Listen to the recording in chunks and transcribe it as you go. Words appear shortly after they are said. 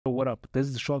what up? This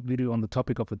is a short video on the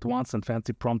topic of advanced and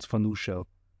fancy prompts for NuShell.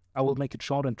 I will make it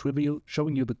short and trivial,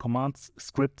 showing you the commands,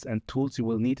 scripts and tools you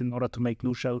will need in order to make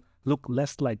NuShell look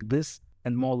less like this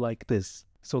and more like this.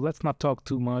 So let's not talk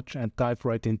too much and dive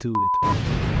right into it.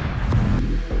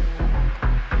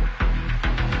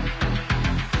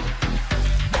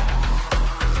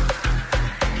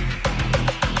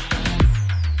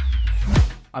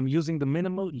 I'm using the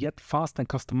minimal yet fast and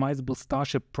customizable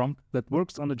Starship prompt that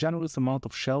works on a generous amount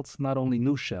of shells, not only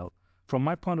NuShell. From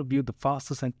my point of view, the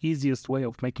fastest and easiest way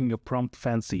of making your prompt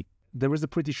fancy. There is a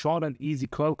pretty short and easy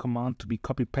curl command to be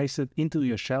copy-pasted into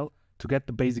your shell to get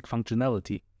the basic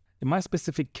functionality. In my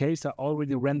specific case, I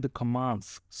already ran the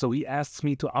commands, so he asks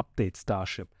me to update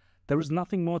Starship. There is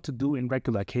nothing more to do in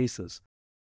regular cases.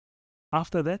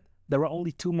 After that, there are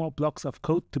only 2 more blocks of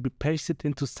code to be pasted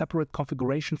into separate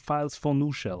configuration files for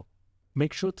NuShell.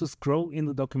 Make sure to scroll in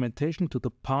the documentation to the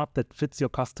part that fits your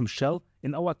custom shell.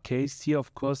 In our case, here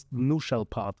of course the NuShell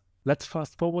part. Let's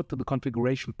fast forward to the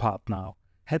configuration part now.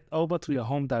 Head over to your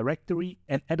home directory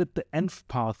and edit the env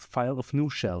path file of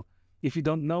NuShell. If you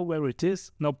don't know where it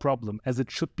is, no problem, as it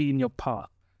should be in your path.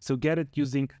 So get it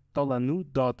using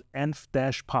 $nu.env-path.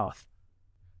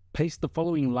 Paste the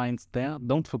following lines there,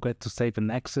 don't forget to save and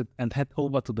exit, and head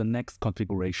over to the next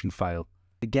configuration file.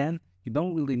 Again, you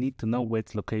don't really need to know where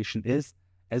its location is,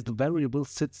 as the variable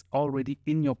sits already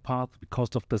in your path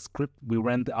because of the script we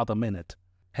ran the other minute.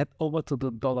 Head over to the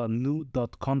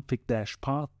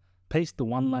 $nu.config-path, paste the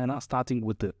one-liner starting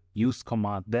with the use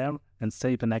command there, and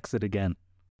save and exit again.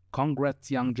 Congrats,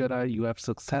 young Jedi, you have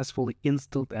successfully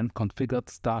installed and configured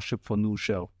Starship for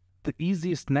NuShell. The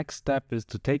easiest next step is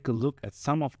to take a look at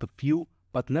some of the few,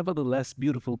 but nevertheless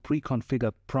beautiful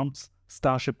pre-configured prompts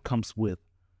Starship comes with.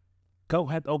 Go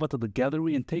head over to the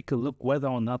gallery and take a look whether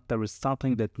or not there is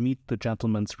something that meets the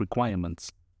gentleman's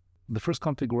requirements. The first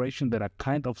configuration that I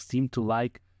kind of seem to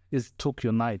like is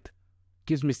Tokyo Night.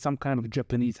 Gives me some kind of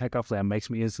Japanese hacker flair, makes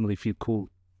me instantly feel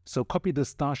cool. So copy the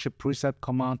Starship preset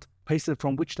command, paste it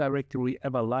from which directory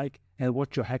ever like, and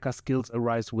watch your hacker skills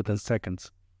arise within seconds.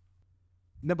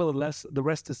 Nevertheless, the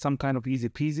rest is some kind of easy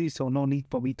peasy, so no need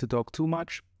for me to talk too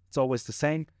much. It's always the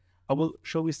same. I will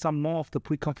show you some more of the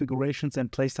pre-configurations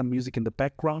and play some music in the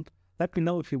background. Let me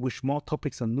know if you wish more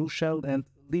topics on NuShell, and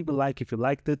leave a like if you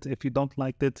liked it. If you don't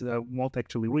like it, I won't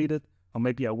actually read it, or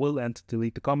maybe I will and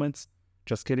delete the comments.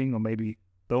 Just kidding, or maybe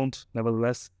don't.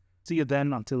 Nevertheless, see you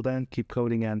then. Until then, keep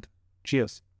coding and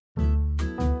cheers.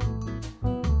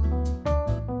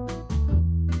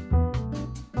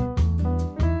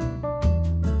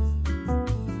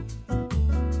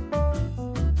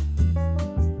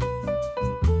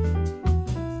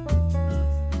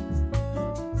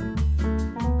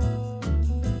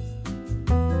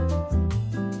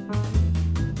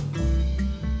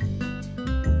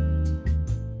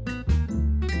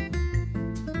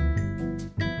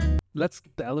 Let's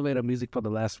skip the elevator music for the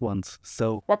last ones.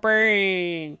 So,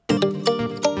 Whopping!